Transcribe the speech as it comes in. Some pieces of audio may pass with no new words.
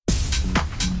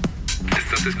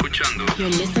Estás escuchando. You're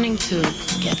listening to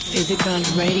Get Physical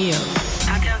Radio.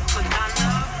 Estás escuchando.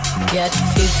 Get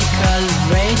Physical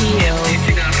Radio.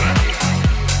 Physical Radio.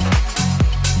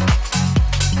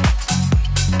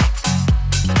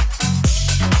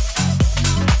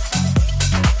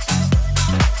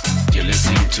 You're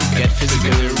listening to Get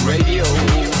Physical Radio.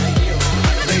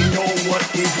 They know what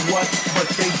is what, but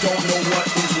they don't know what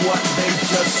is what. They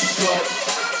just strut.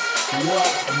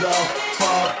 What the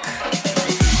fuck?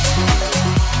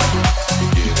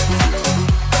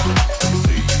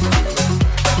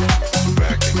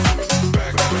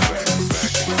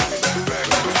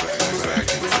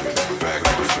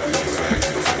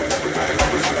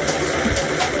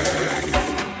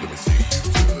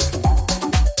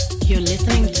 You're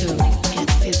listening to Get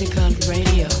Physical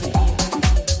Radio.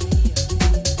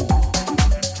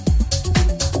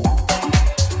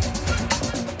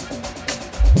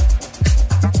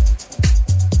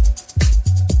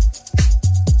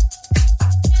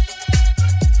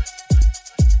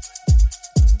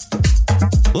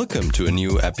 Welcome to a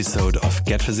new episode of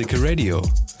Get Physical Radio.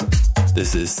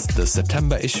 This is the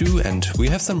September issue and we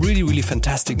have some really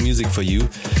fantastic music for you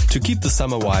to keep the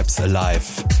summer vibes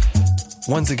alive.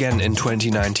 Once again in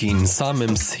 2019,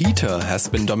 Samim's Heater has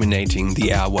been dominating the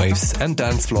airwaves and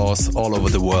dance floors all over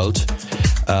the world.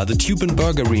 The Tube and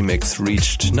Burger remix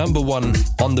reached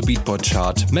 #1 on the Beatport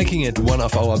chart, making it one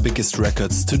of our biggest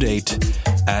records to date.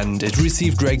 And it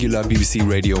received regular BBC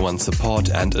Radio 1 support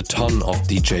and a ton of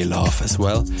DJ love as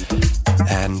well.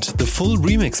 And the full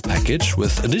remix package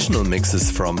with additional mixes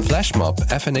from Flashmob,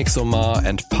 FNX Omar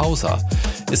and Pausa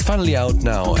is finally out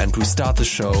now, and we start the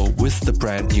show with the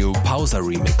brand new Pausa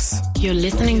remix. You're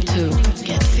listening to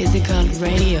Get Physical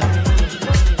Radio.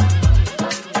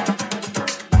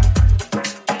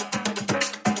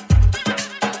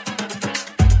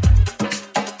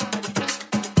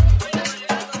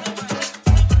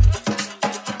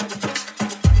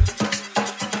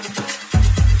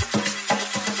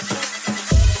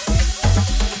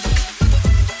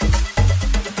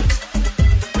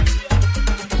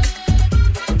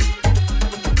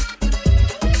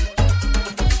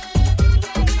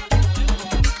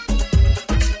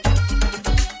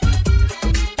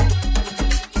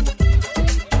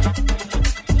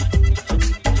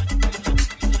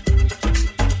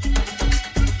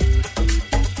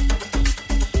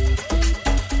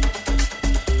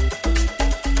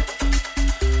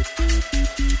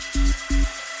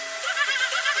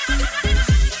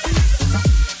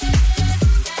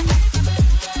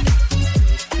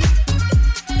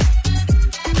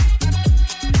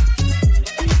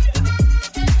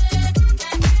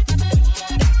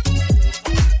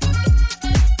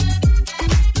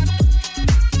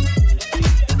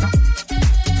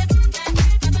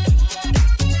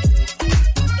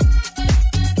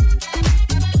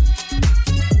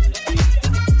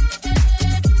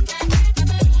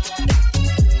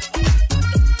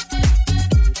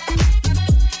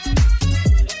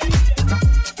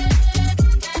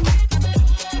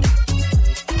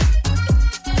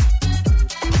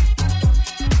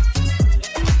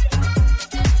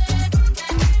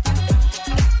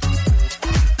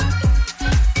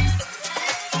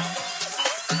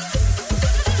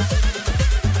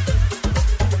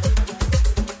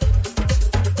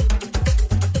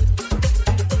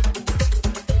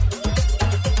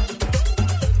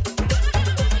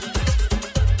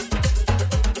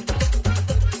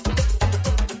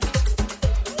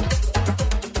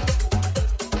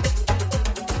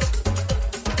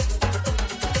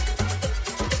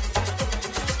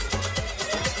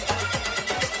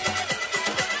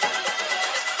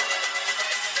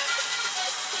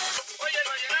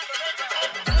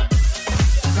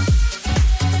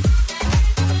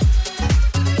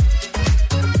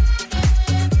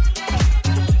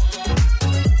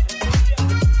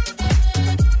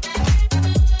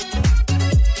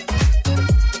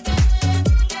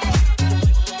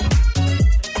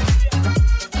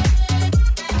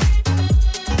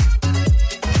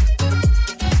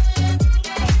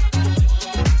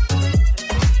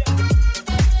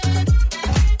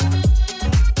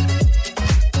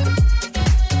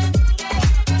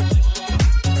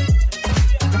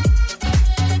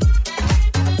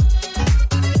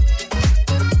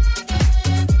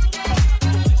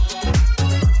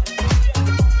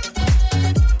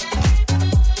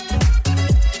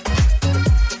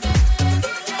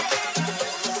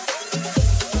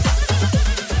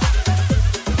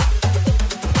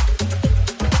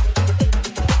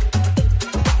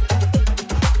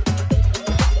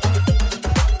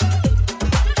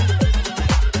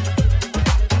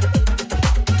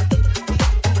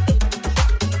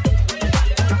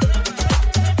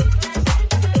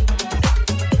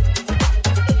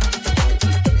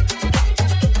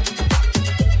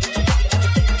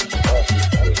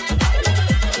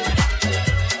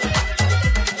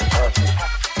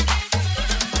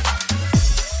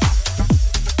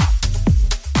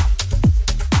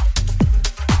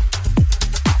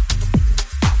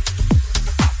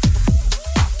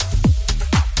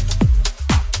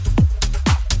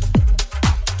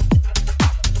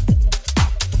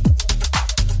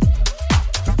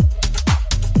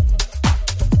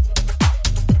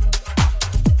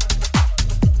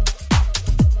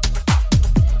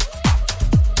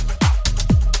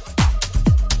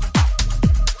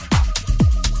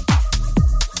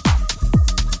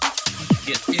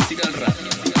 Physical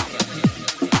Radio.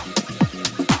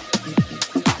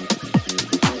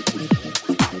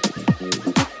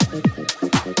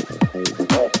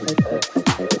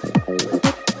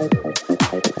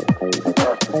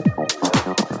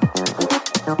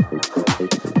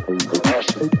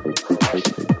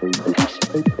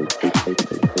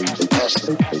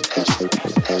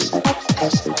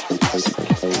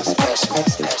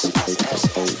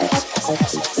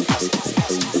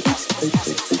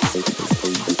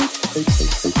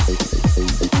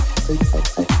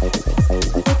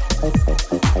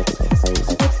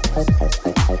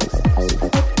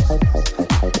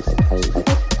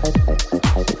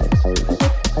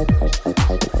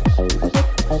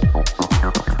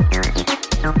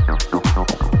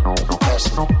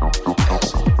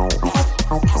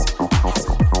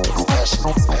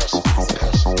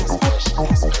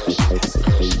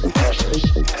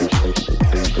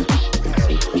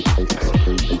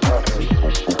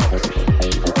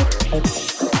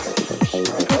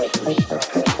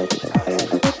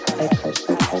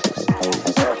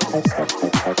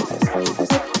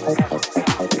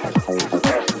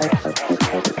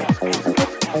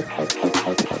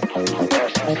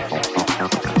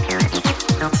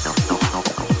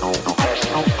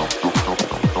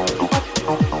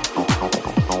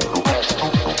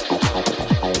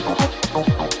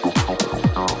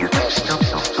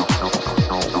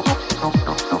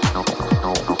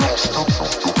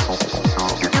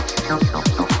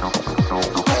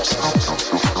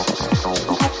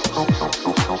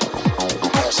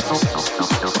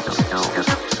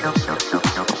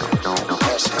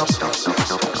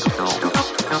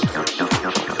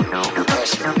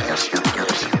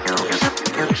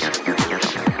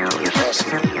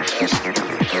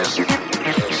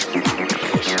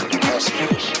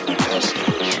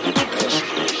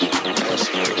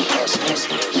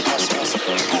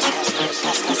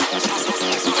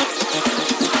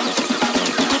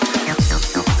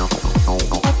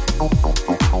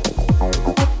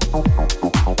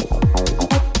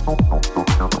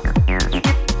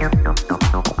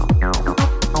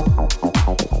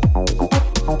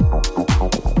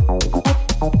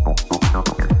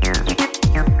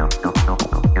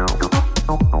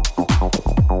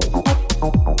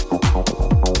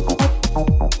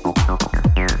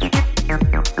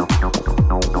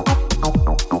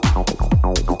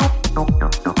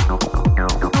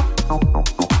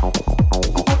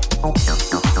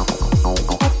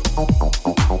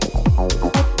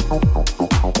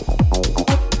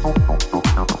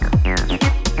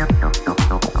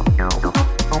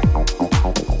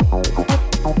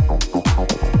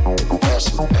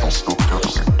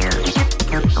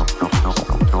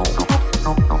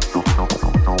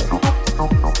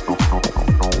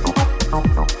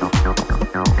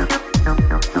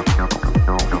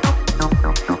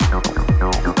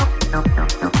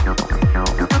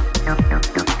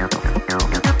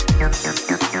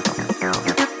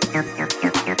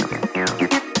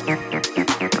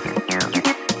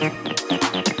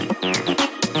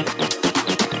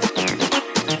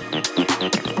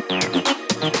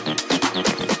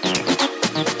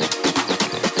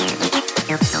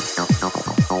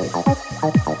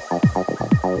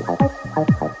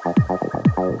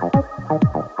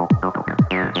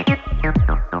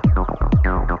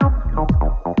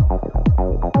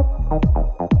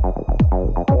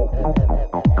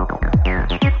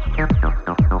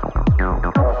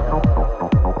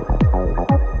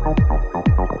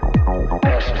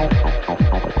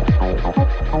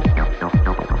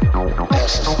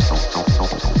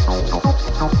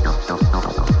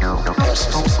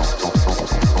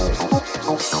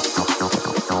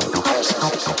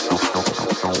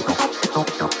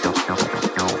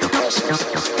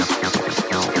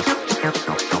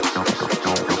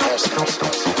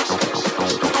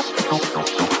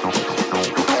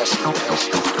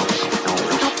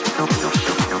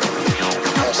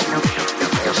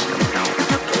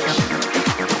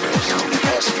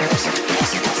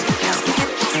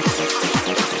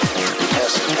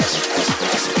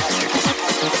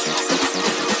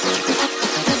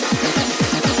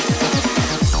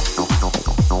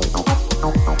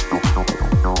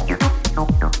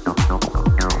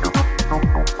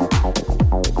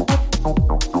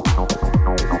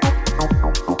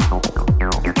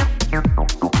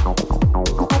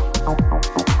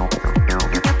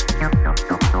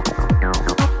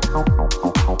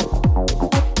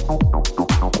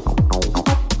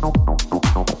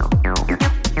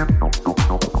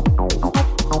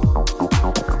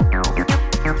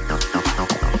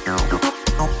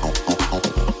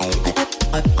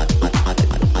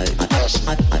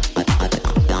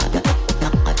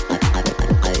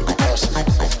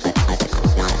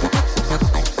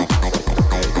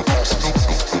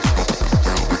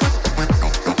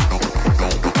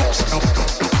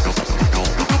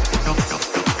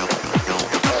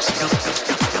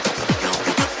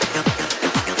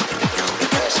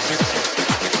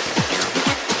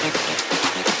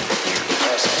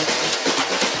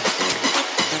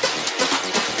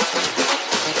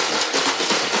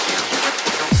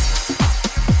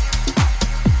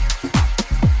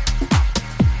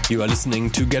 You are listening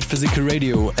to Get Physical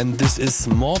Radio, and this is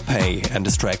Morpay and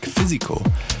his track Physico,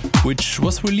 which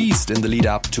was released in the lead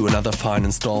up to another fine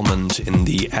installment in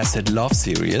the Acid Love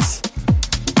series.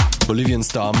 Bolivian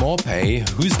star Morpay,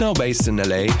 who's now based in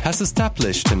LA, has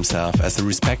established himself as a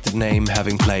respected name,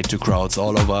 having played to crowds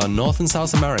all over North and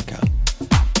South America.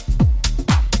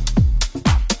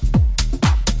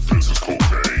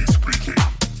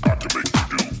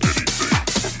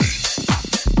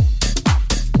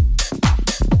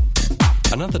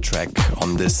 Another track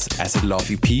on this Acid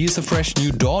Love EP is a fresh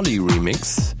new Dolly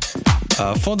remix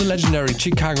for the legendary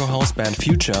Chicago house band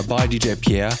Future by DJ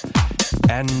Pierre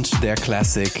and their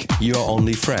classic Your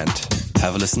Only Friend.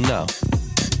 Have a listen now.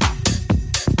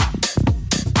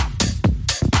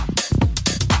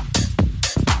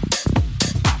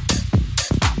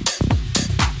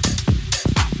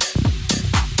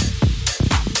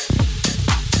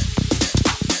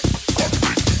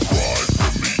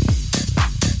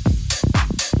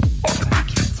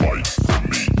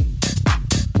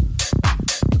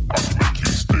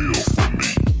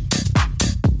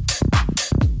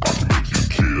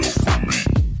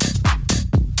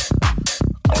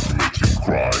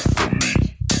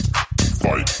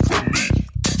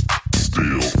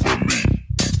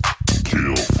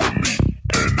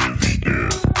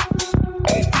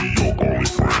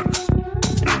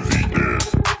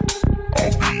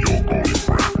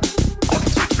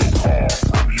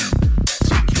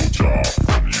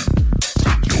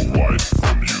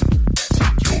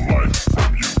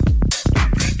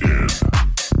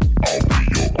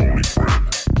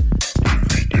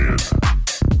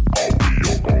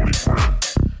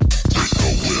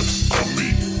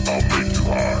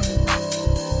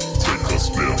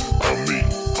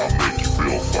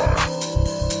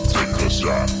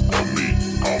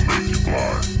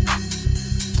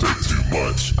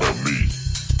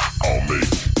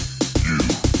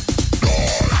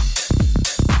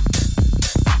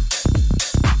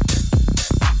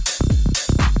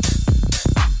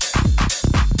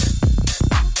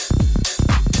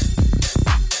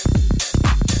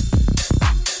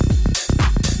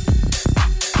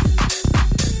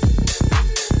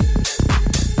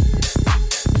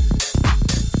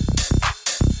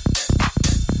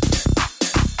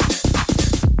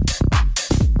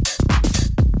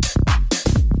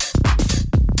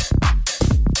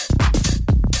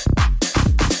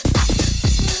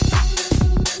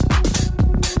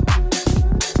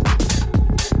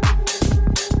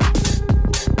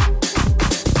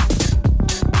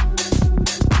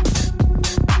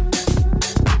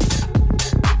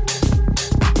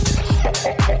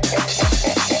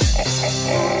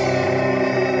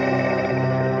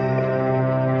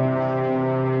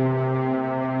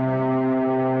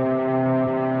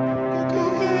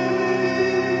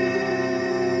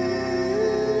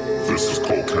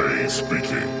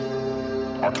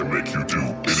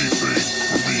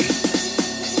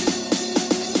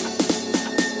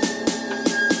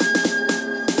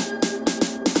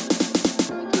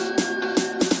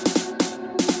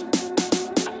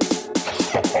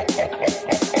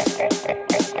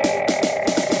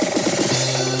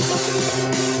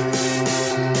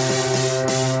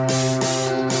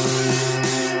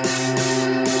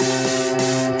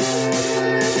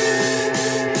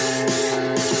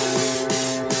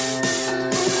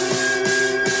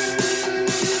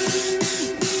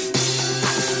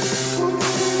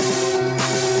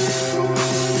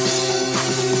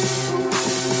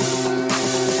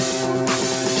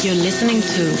 You're listening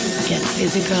to Get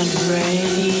Physical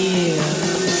Radio.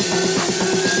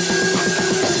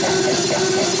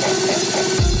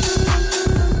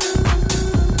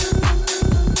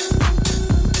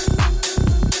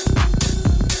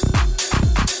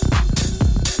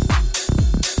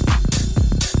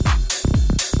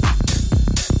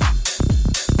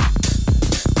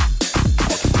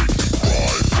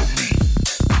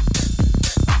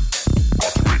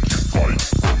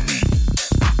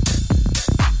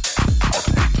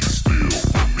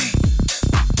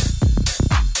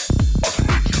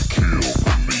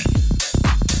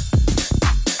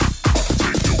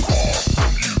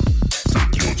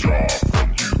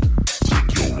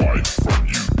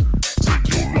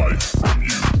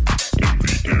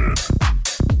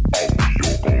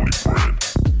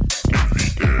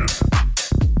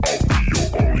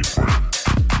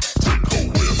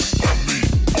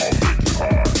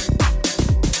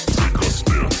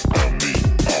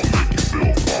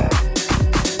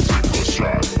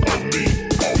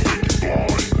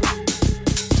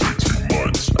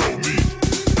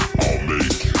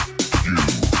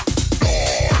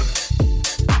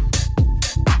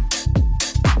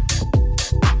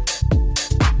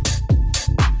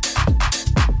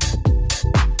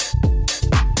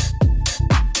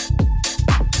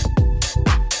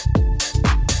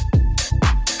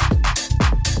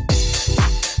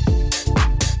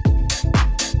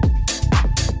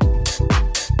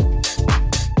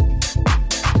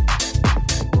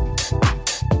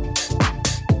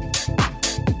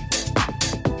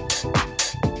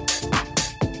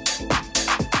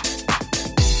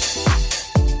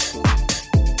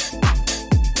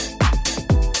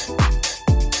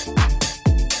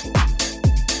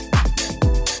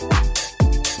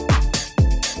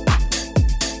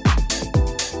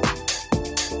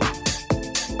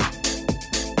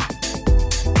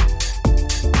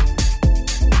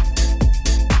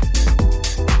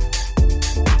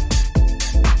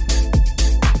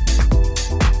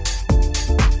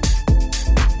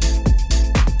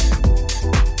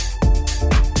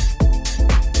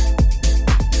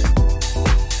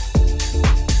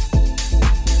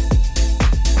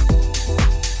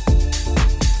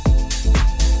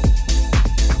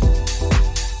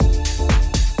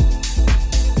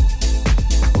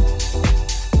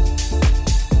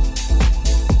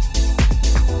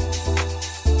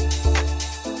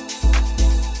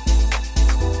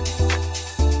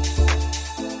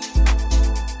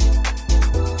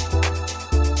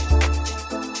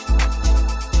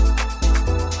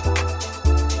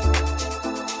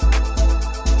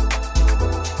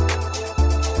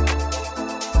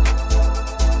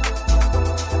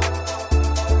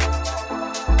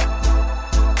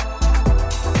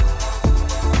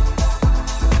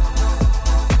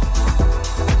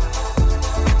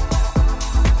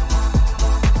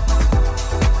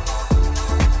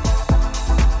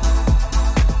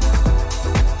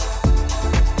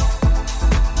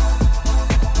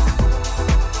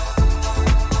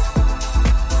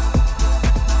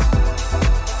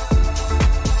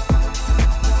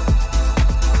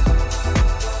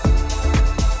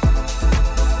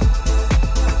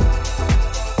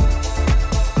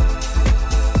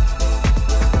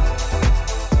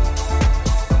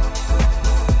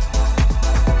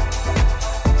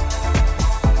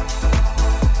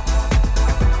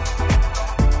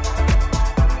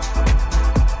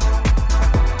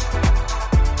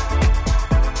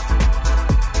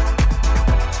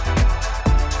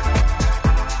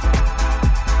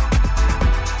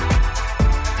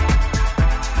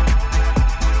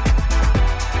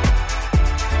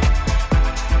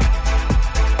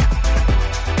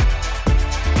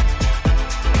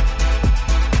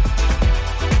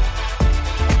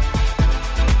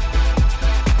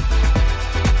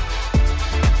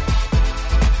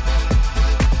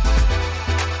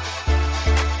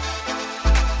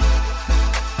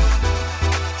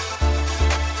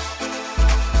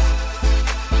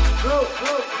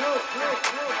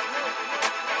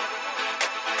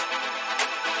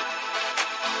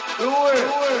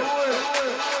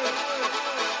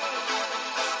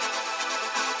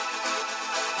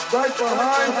 right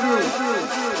behind you.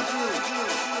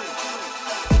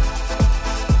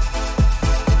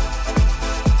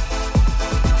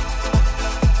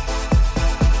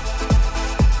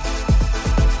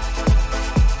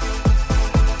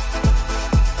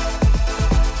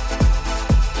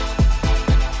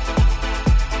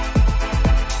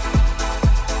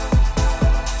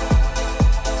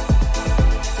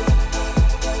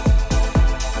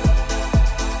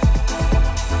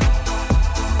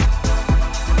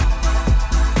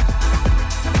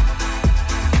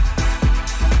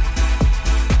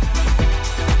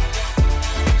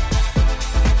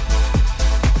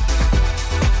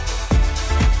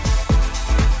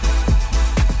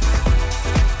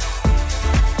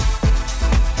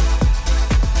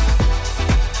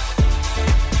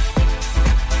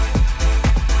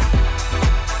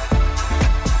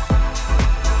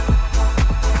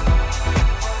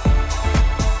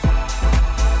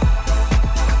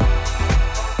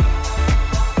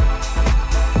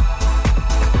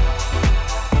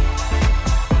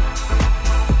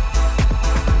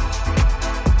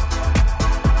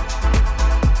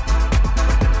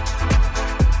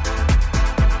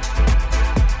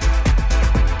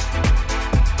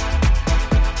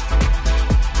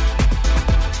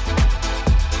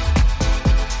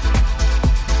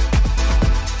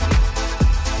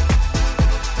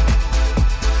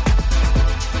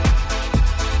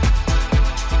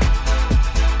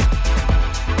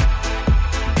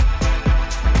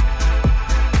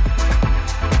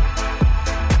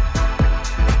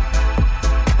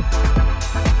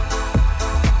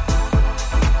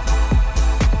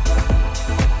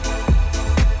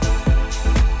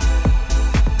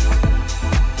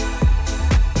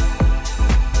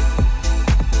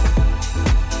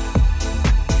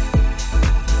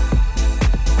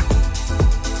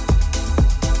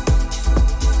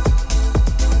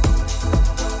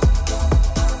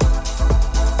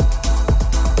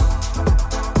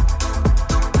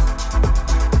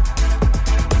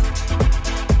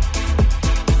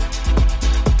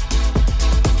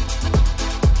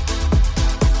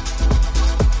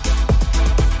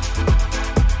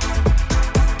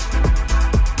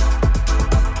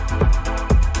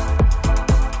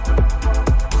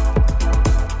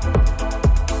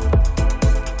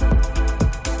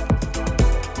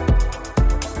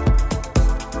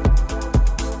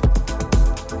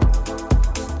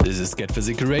 Get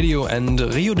Physical Radio and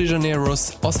Rio de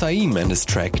Janeiro's Osaim and his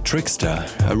track Trickster.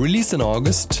 Released in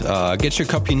August. Get your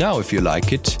copy now if you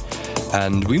like it.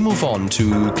 And we move on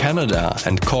to Canada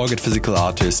and core Get Physical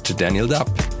artist Daniel Dub,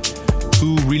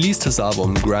 who released his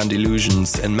album Grand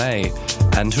Illusions in May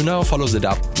and who now follows it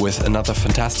up with another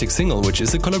fantastic single, which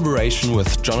is a collaboration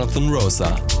with Jonathan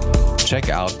Rosa. Check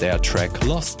out their track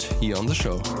Lost here on the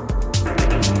show.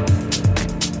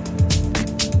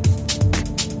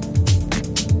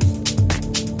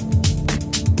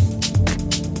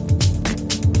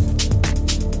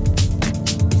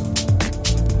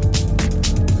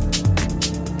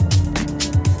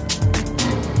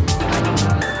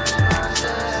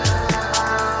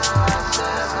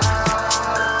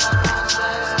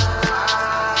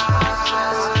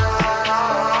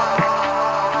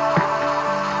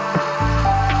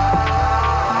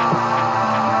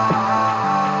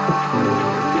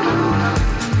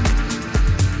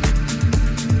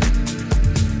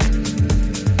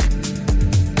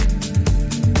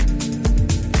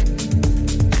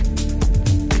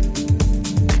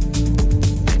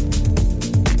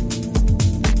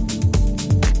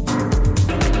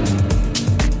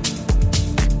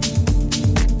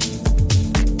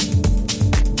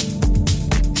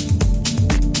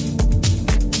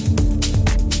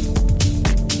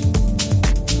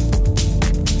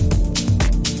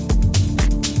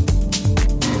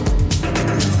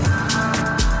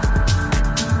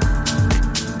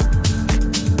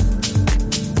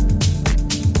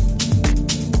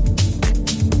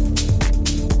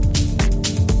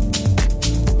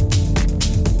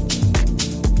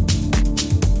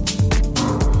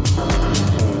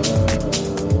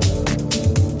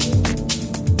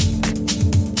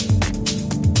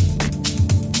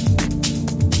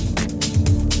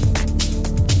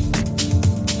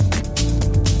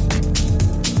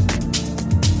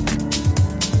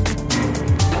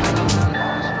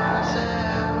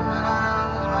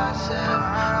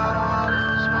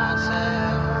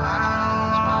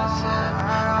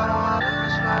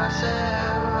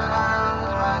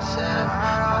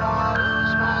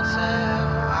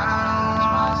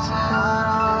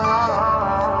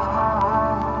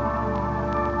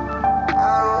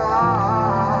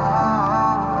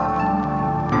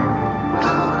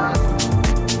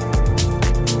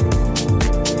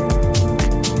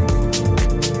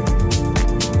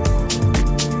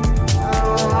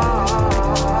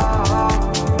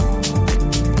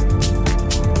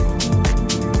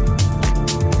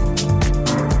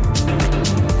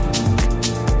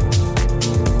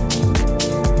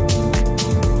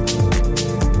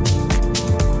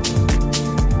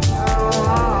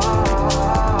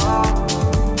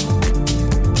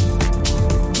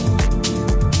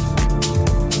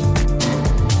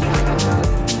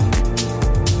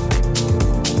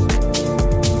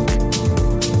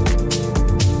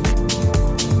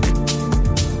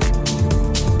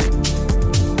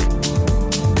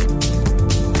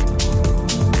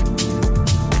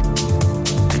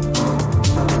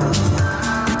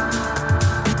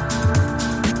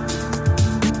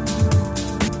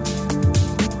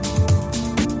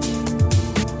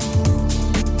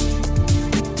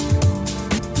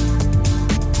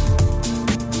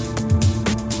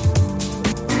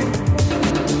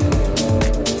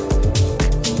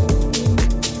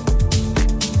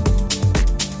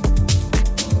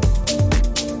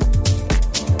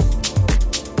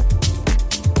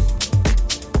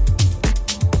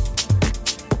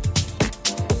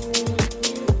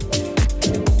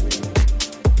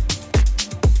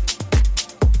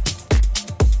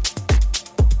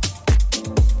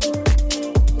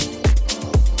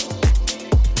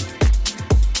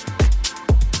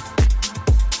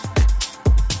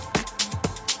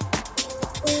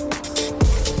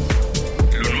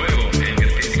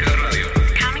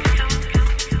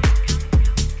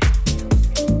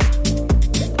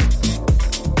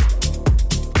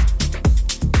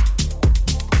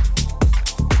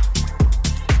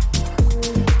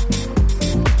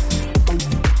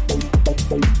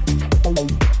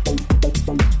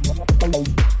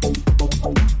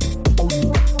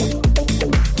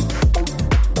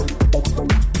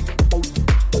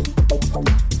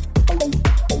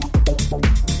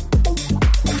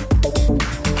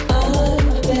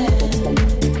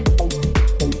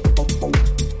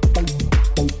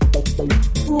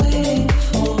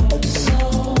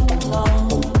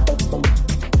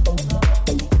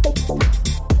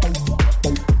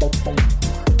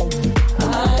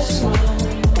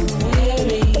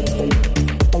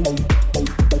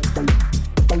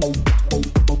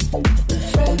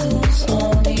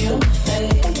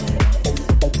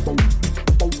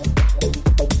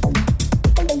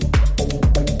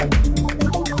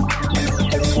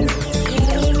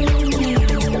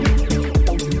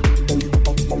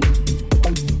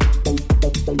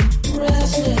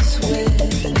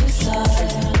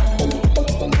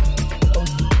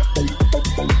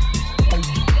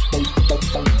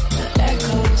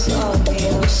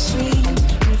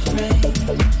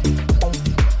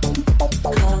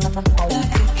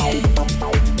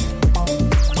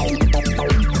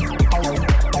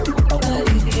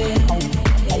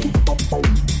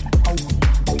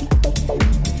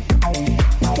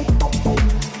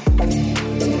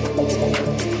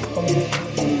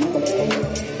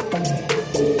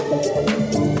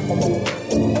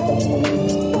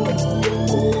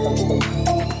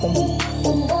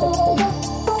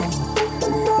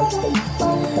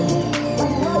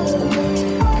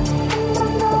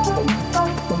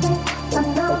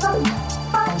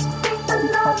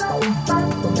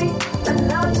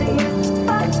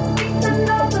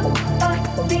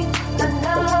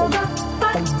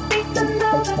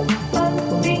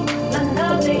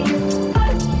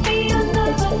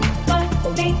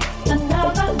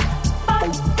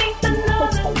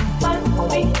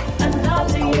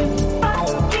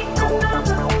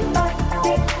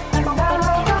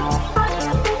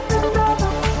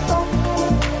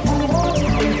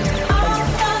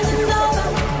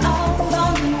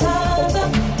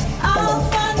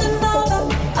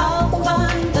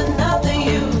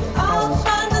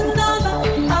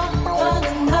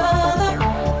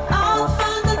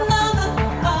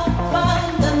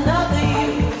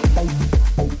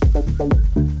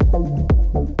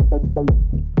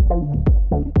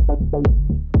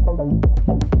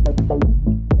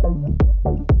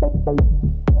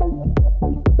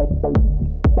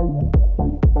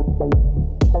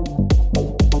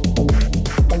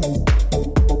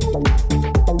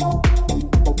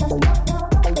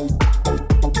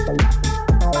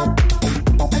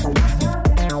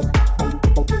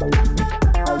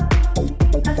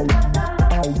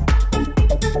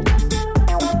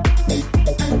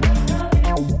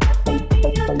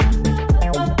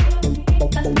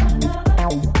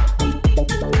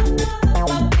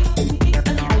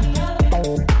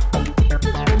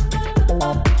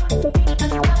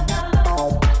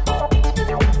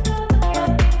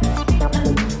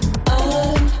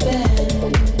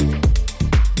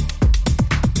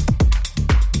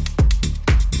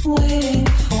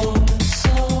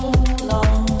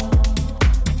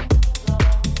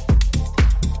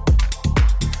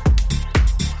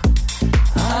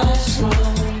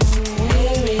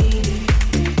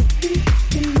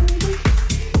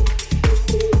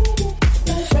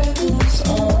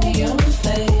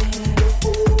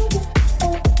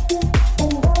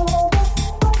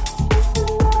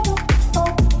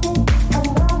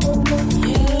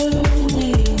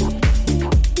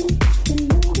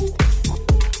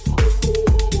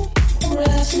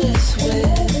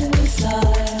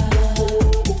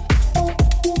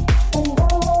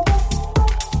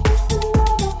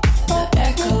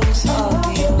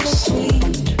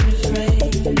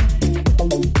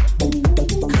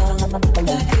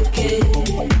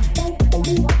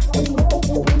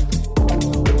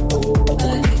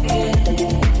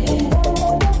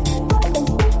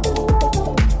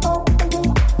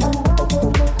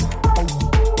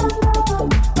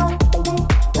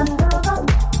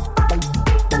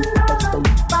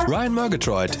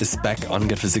 Murgatroyd is back on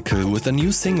Get Physical with a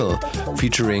new single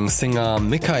featuring singer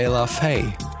Michaela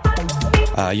Fay.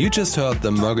 You just heard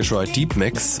the Murgatroyd deep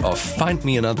mix of Find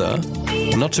Me Another,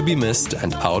 not to be missed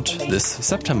and out this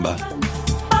September.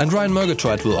 And Ryan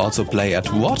Murgatroyd will also play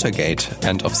at Watergate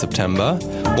end of September,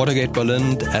 Watergate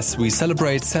Berlin, as we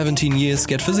celebrate 17 years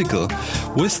Get Physical,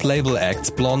 with label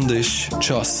acts Blondish,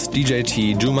 Joss,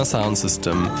 DJT, Juma Sound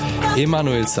System,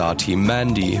 Emanuel Sati,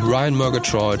 Mandy, Ryan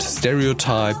Murgatroyd,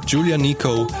 Stereotype, Julia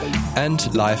Nico,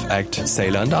 and live act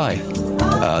Sailor and I.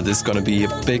 This is gonna be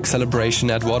a big celebration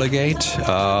at Watergate.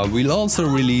 We'll also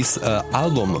release an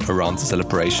album around the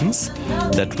celebrations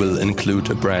that will include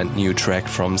a brand new track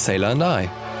from Sailor and I.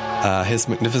 His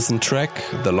magnificent track,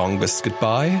 The Longest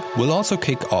Goodbye, will also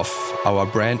kick off our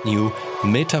brand new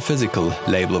Metaphysical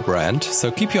label brand,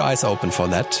 so keep your eyes open for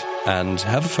that and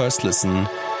have a first listen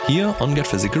here on Get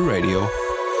Physical Radio.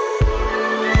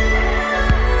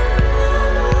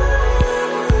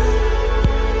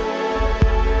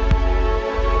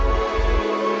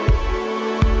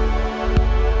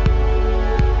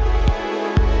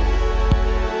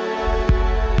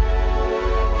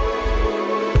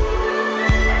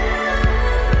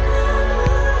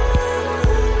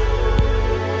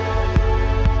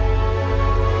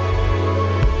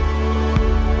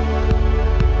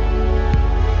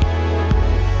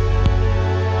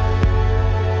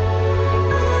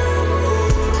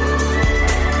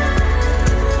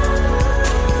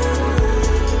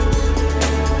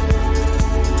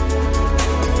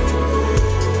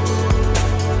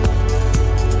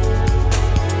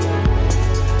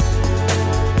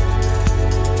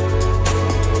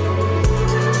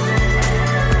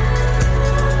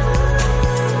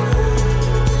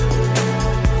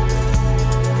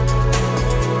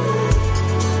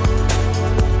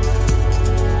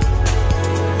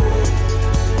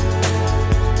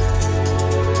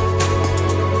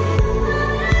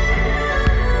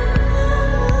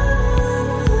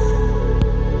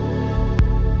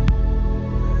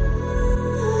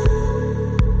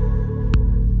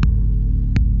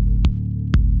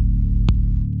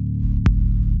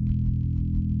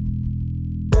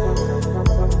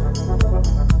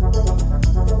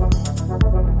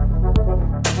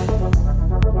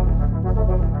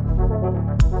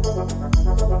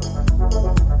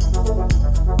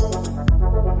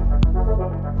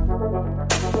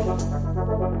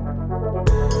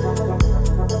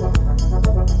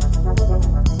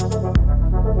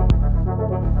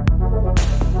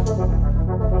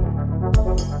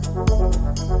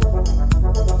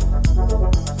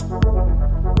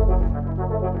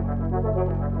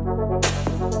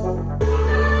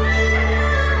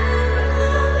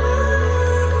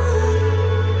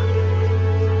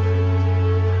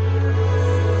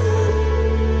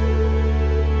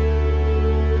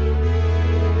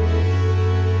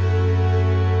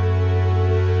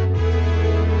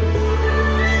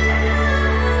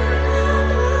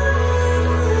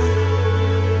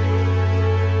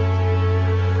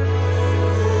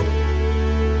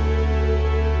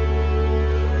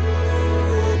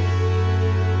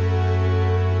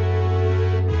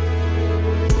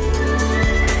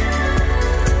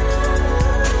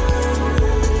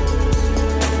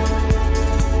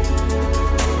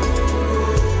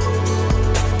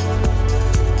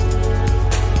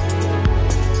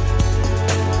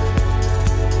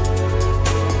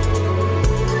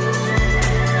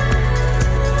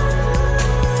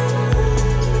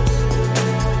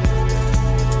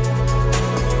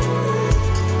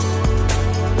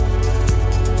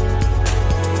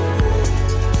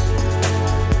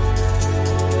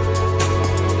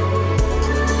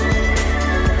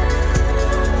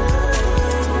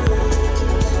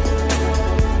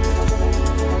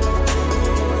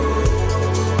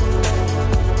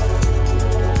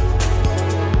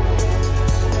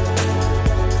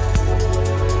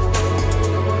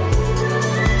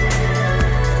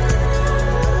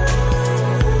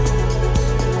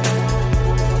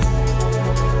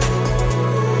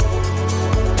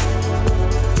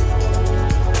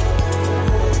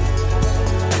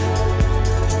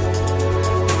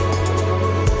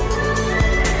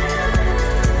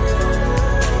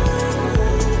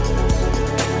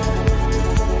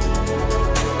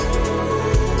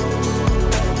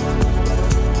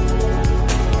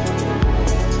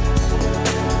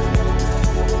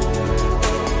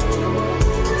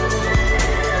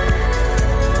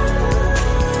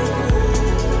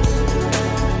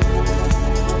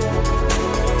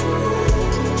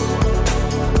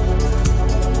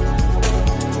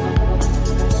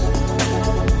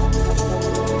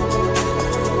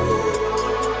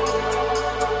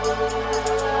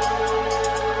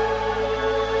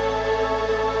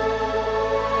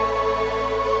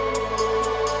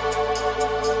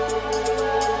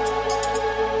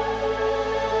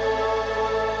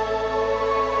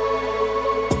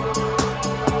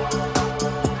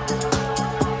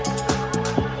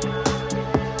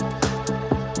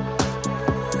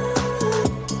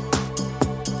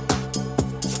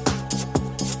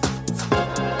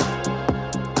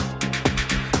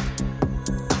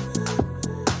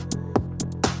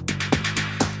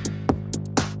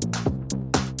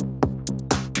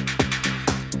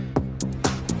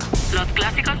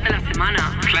 Clásicos de la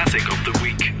semana. Classic of the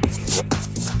week.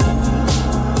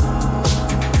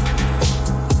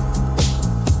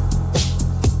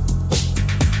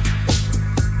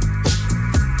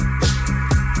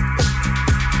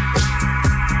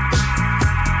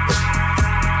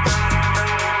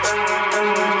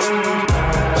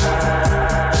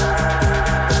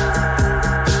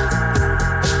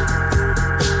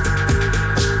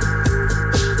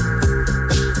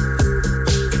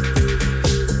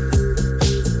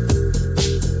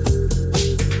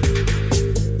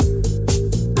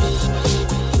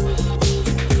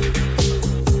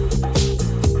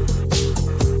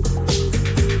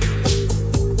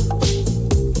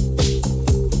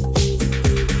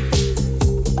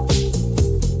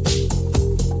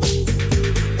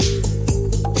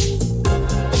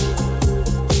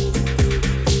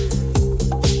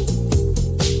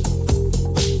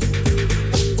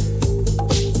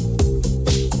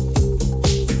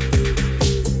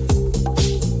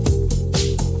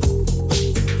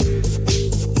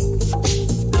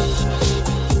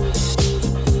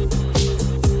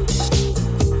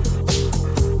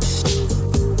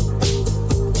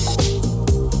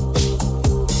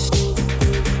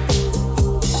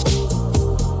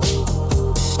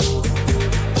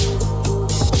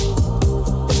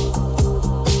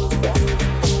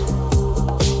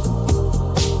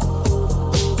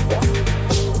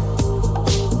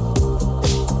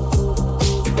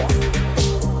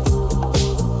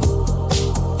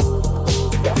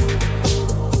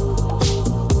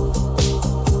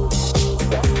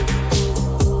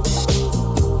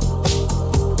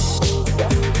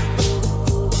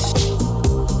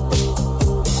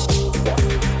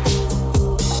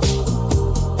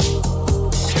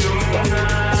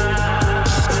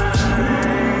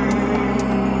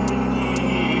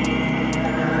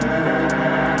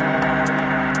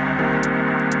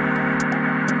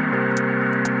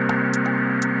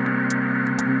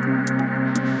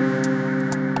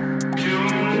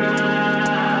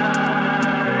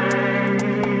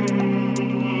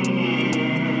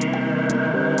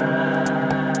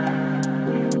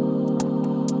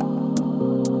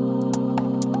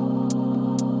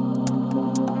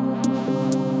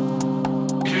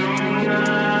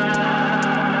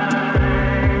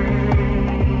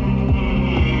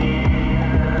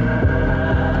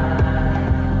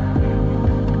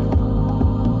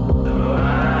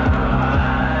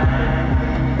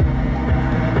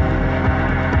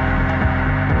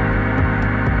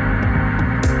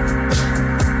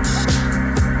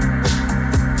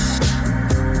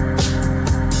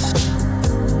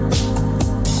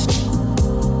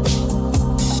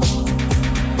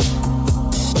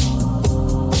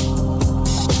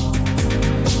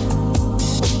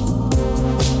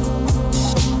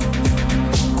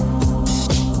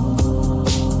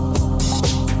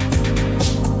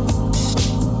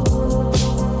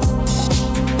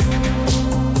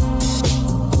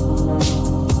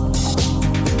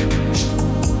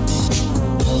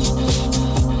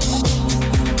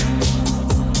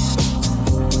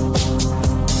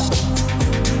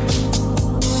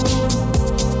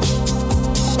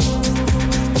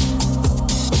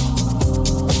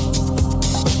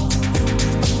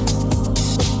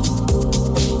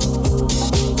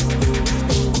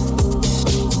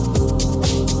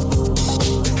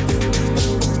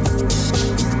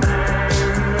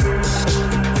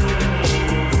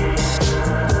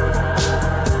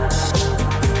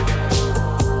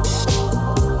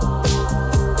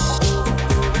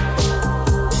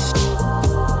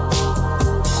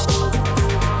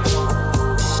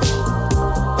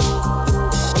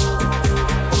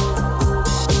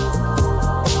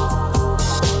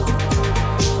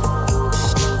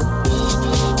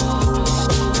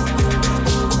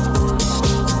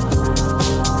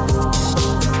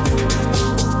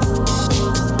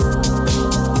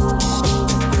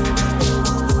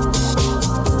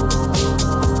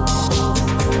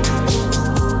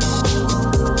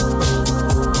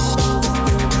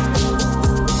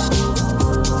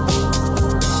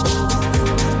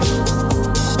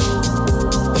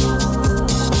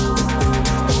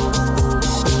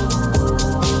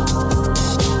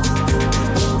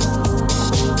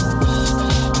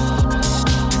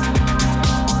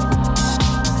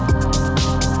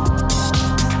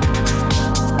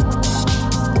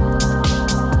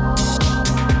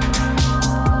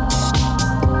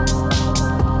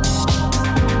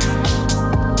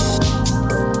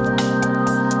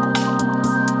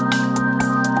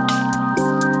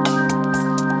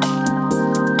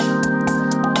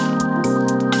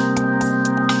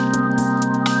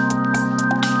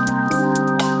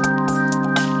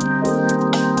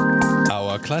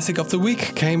 Classic of the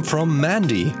week came from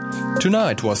Mandy.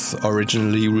 Tonight was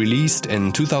originally released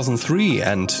in 2003,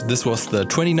 and this was the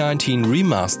 2019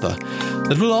 remaster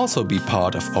that will also be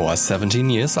part of our 17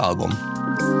 years album.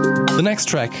 The next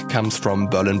track comes from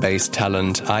Berlin-based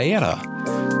talent Aera,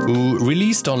 who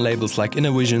released on labels like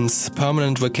Inner Visions,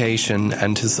 Permanent Vacation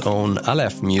and his own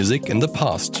Aleph music in the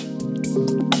past.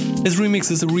 His remix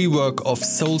is a rework of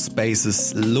Soul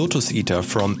Space's Lotus Eater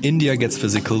from India Gets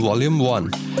Physical Volume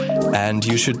 1, and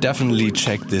you should definitely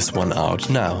check this one out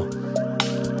now.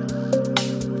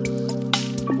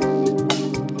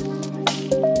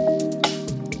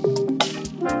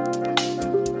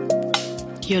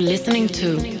 You're listening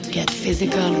to Get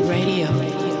Physical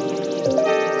Radio.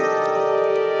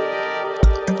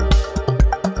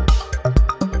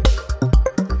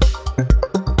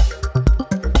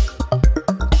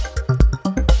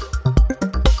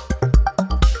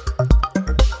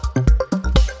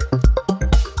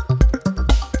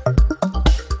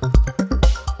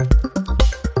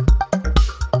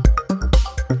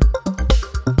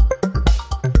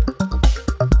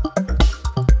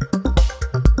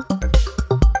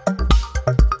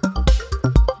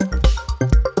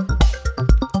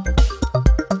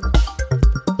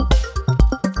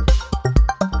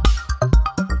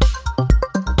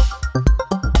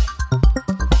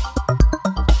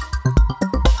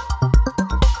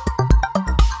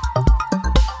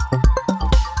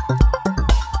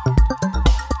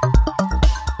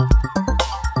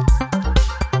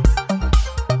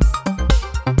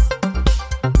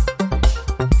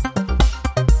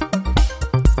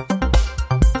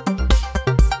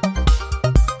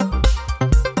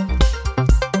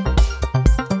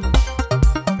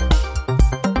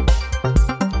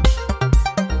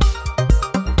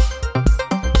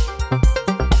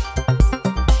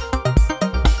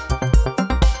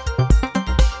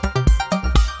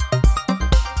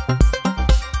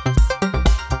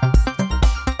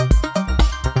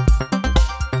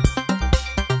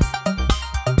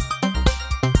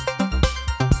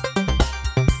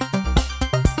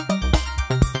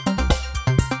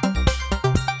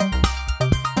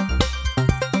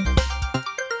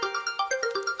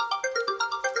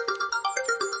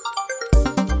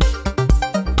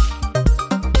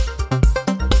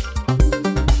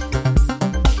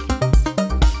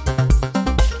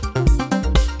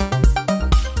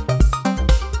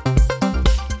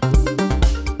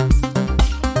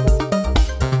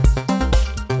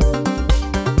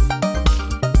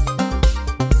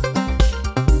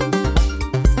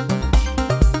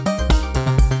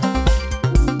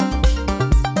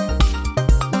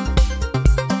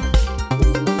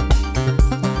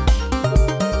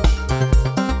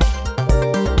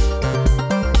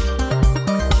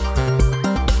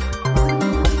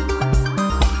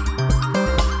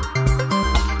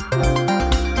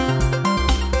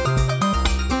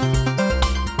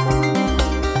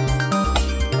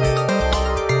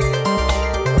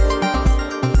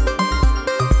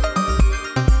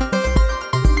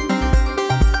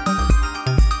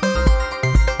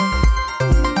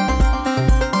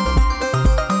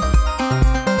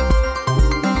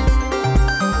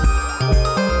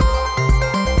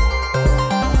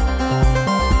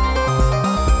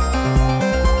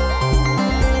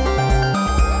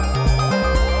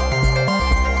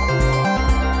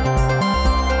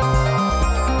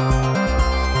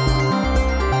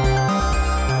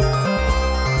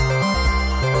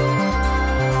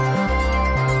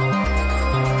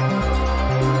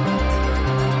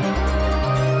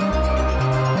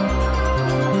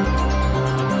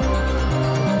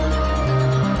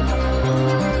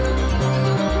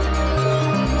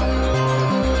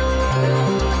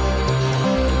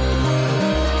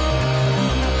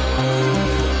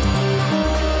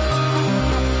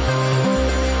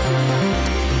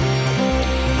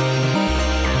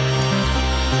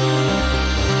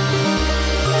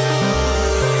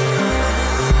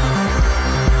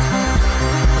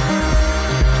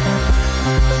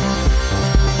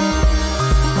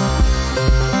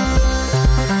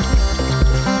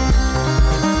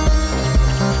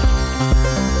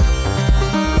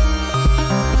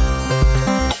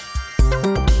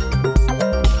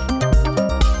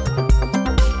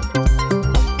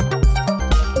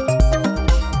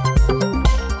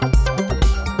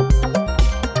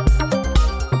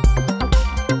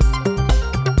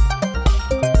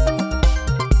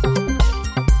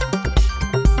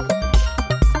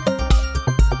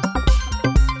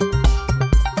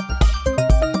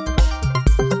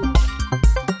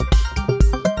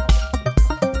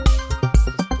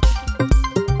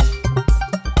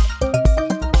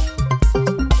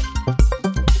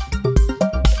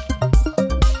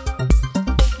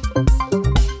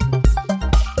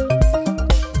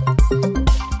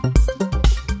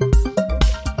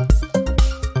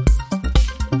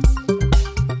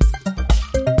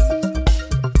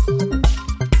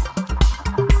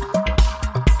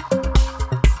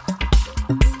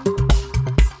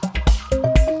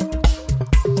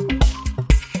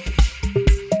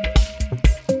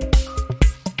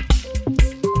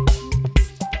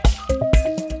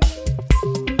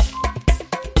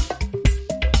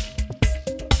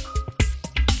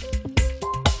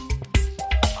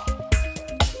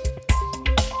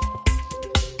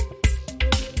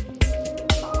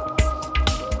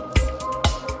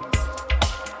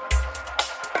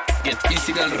 Get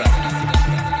Physical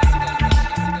Radio.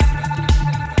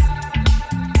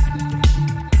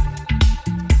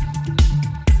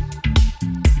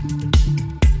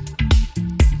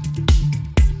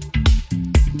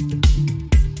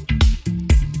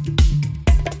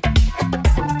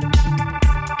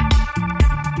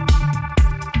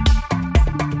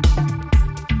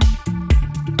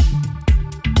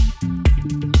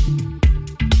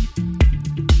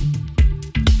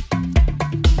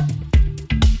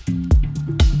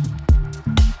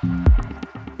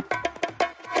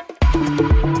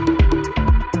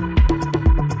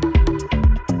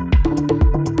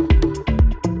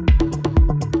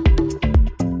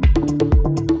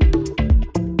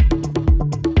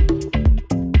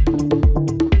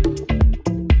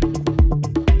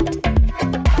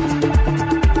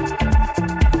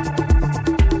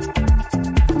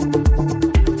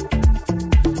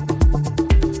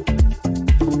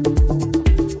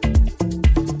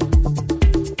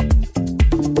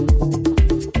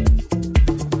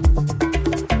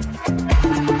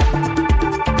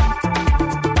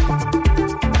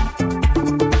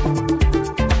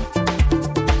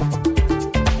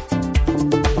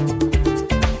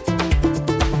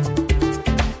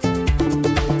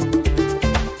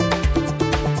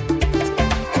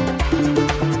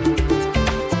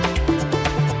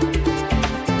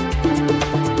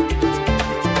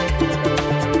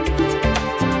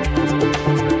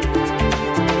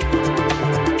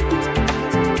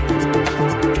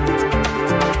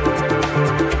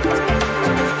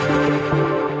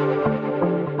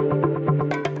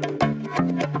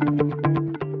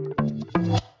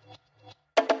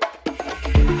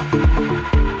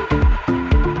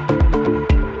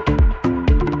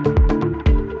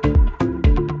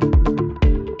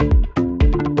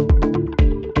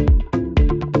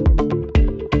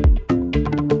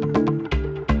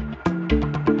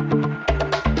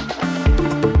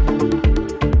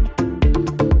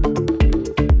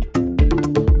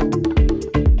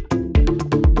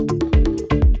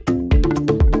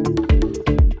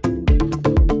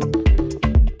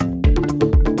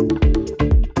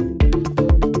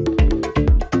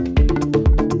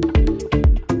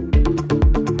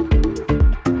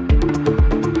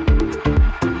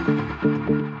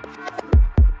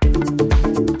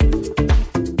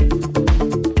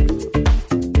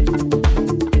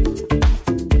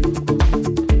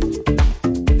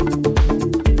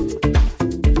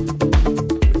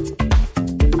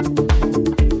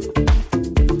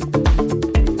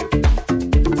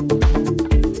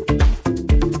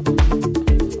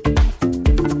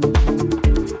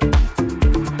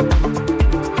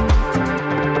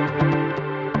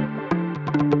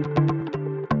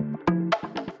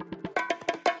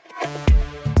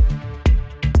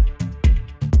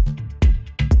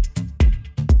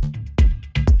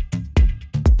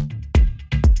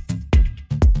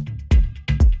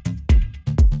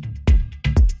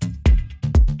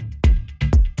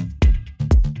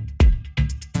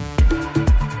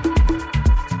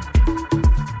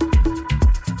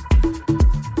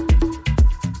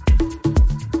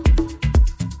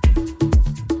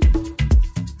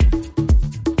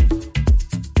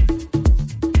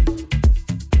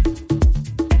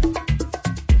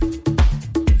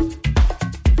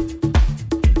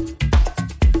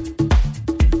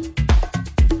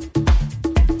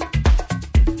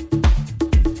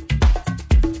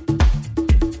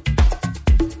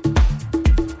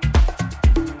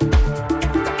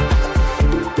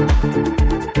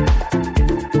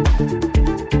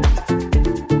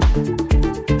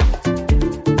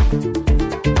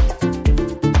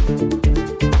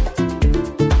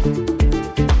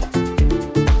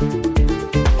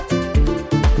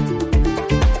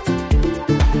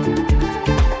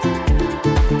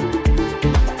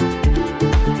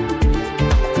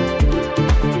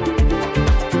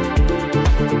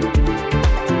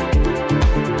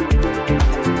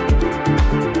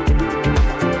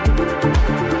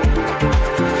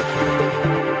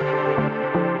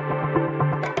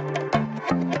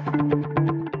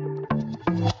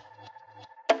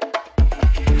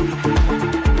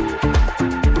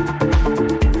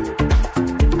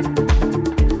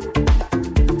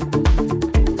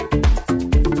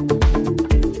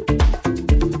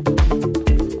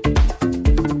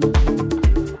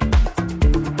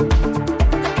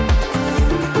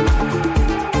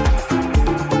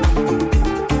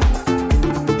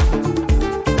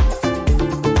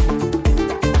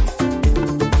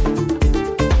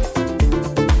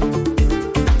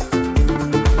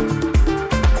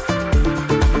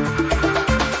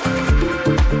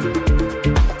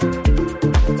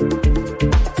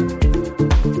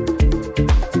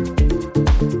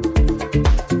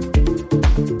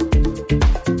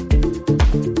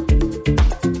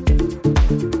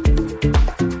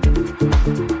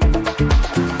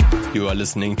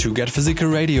 listening to Get Physical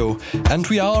Radio, and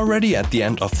we are already at the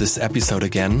end of this episode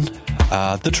again.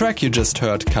 The track you just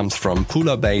heard comes from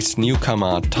Pula-based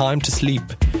newcomer Time to Sleep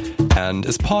and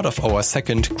is part of our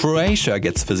second Croatia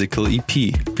Gets Physical EP,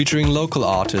 featuring local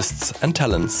artists and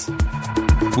talents.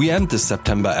 We end this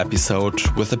September episode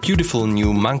with a beautiful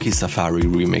new Monkey Safari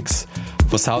remix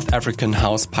for South African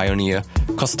house pioneer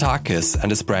Kostakis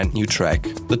and his brand new track,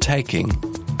 The Taking.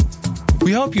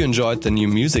 We hope you enjoyed the new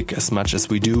music as much as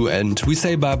we do, and we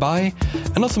say bye-bye,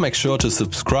 and also make sure to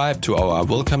subscribe to our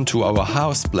Welcome to Our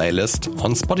House playlist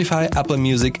on Spotify, Apple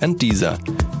Music and Deezer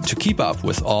to keep up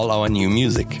with all our new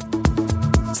music.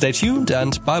 Stay tuned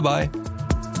and bye-bye.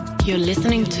 You're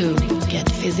listening to Get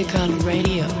Physical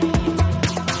Radio.